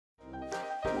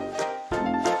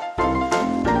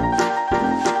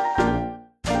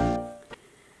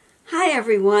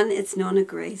everyone, it's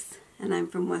NonnaGrace, and I'm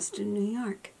from Western New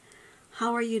York.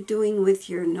 How are you doing with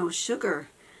your no sugar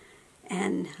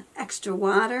and extra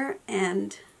water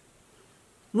and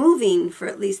moving for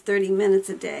at least 30 minutes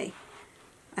a day?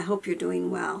 I hope you're doing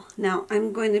well. Now,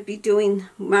 I'm going to be doing,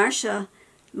 Marsha,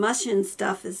 Mush and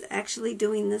stuff is actually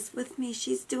doing this with me.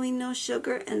 She's doing no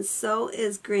sugar, and so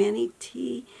is Granny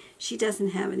T. She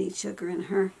doesn't have any sugar in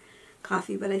her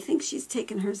coffee, but I think she's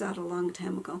taken hers out a long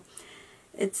time ago.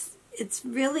 It's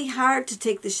really hard to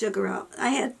take the sugar out. I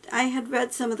had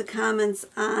read some of the comments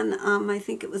on I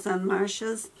think it was on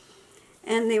Marsha's,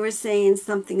 and they were saying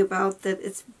something about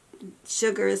that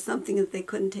sugar is something that they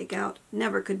couldn't take out,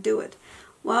 never could do it.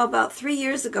 Well, about 3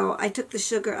 years ago, I took the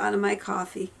sugar out of my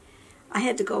coffee. I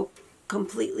had to go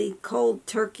completely cold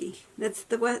turkey. That's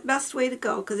the best way to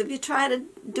go, because if you try to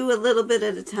do a little bit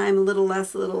at a time, a little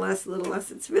less, a little less, a little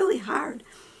less, it's really hard.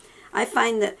 I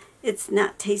find that it's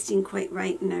not tasting quite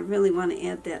right, and I really want to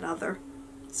add that other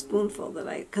spoonful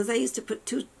because I used to put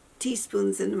 2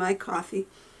 teaspoons into my coffee.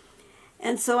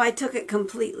 And so I took it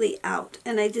completely out,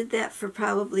 and I did that for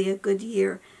probably a good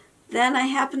year. Then I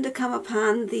happened to come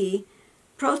upon the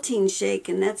protein shake,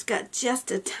 and that's got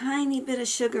just a tiny bit of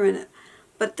sugar in it.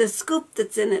 But the scoop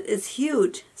that's in it is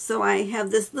huge. So I have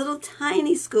this little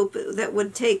tiny scoop that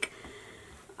would take,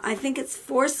 I think it's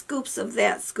 4 scoops of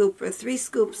that scoop, or 3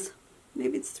 scoops.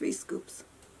 Maybe it's 3 scoops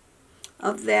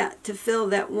of that to fill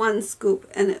that 1 scoop.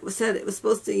 And it said it was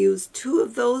supposed to use 2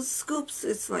 of those scoops.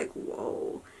 It's like,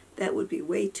 whoa, that would be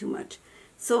way too much.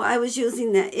 So I was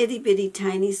using that itty bitty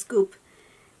tiny scoop.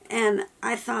 And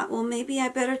I thought, well, maybe I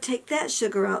better take that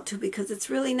sugar out too, because it's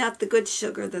really not the good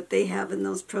sugar that they have in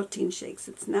those protein shakes.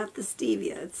 It's not the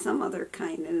stevia. It's some other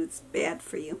kind, and it's bad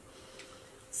for you.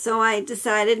 So I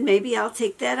decided maybe I'll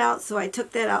take that out. So I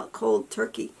took that out cold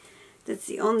turkey. That's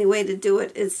the only way to do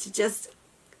it, is to just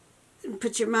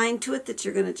put your mind to it that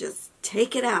you're going to just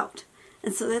take it out.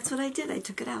 And so that's what I did. I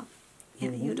took it out.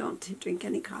 Yeah, you don't drink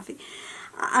any coffee.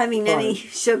 I mean, any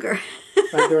sugar.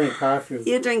 I drink coffee.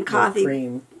 You drink coffee. With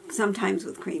cream. Sometimes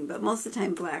with cream, but most of the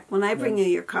time black. When I bring you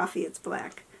your coffee, it's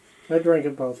black. I drink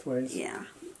it both ways. Yeah.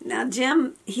 Now,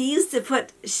 Jim, he used to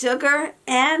put sugar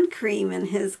and cream in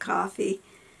his coffee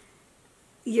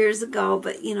years ago,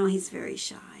 but, you know, he's very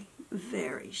shy.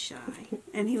 Very shy.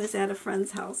 And he was at a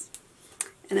friend's house.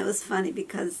 And it was funny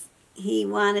because he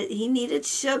needed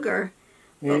sugar.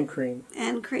 And cream.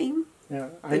 And cream? Yeah,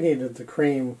 I needed the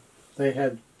cream.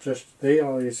 They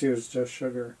always used just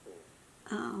sugar.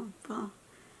 Oh, well,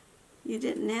 you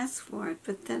didn't ask for it,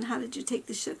 but then how did you take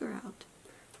the sugar out?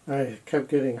 I kept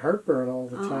getting heartburn all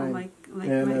the time. Like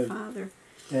my father.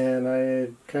 And I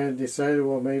kind of decided,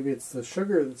 well, maybe it's the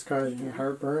sugar that's causing me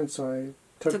heartburn, so I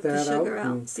took that the sugar out.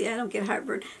 And see, I don't get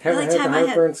heartburn. Haven't had the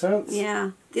heartburn since.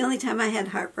 Yeah, the only time I had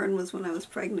heartburn was when I was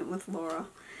pregnant with Laura.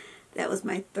 That was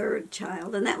my 3rd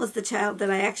child, and that was the child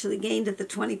that I actually gained at the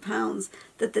 20 pounds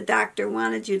that the doctor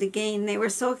wanted you to gain. They were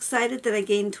so excited that I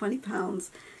gained 20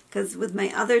 pounds, because with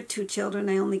my other 2 children,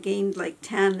 I only gained like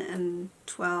 10 and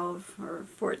 12, or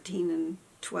 14 and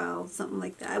 12, something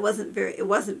like that. It wasn't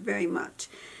very much.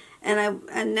 And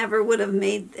I never would have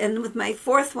made, and with my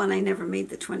 4th one, I never made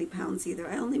the 20 pounds either.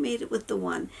 I only made it with the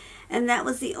 1. And that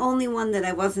was the only one that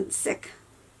I wasn't sick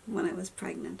when I was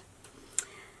pregnant.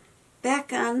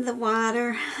 Back on the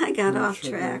water, I got off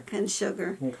track, and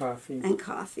sugar. And coffee. And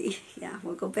coffee, yeah,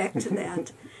 we'll go back to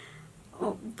that.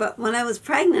 Oh, but when I was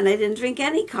pregnant, I didn't drink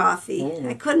any coffee.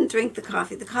 I couldn't drink the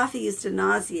coffee. The coffee used to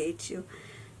nauseate you.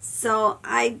 So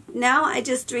now I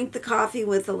just drink the coffee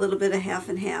with a little bit of half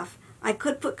and half. I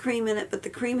could put cream in it, but the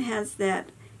cream has that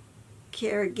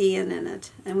carrageenan in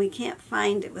it, and we can't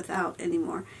find it without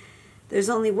anymore. There's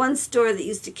only one store that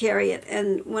used to carry it,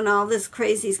 and when all this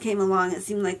crazies came along, it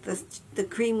seemed like the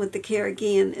cream with the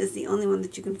carrageenan is the only one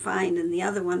that you can find, and the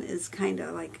other one is kind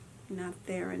of like not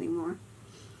there anymore.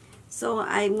 So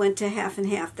I went to half and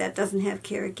half. That doesn't have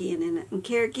carrageenan in it. And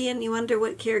carrageenan, you wonder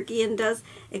what carrageenan does?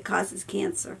 It causes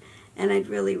cancer, and I'd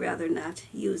really rather not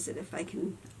use it if I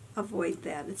can avoid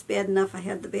that. It's bad enough I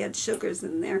had the bad sugars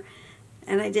in there,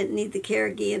 and I didn't need the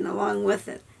carrageenan along with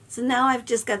it. So now I've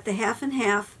just got the half and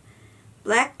half,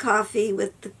 black coffee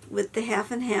with the half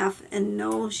and half, and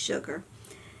no sugar,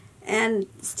 and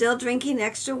still drinking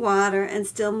extra water, and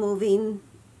still moving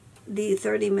the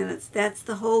 30 minutes. That's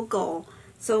the whole goal.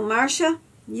 So Marsha,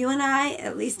 you and I,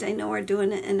 at least I know, are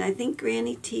doing it, and I think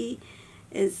Granny T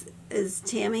is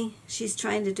Tammy. She's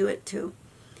trying to do it too.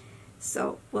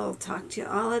 So we'll talk to you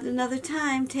all at another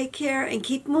time. Take care and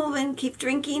keep moving, keep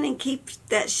drinking, and keep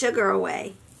that sugar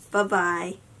away.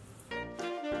 Bye-bye.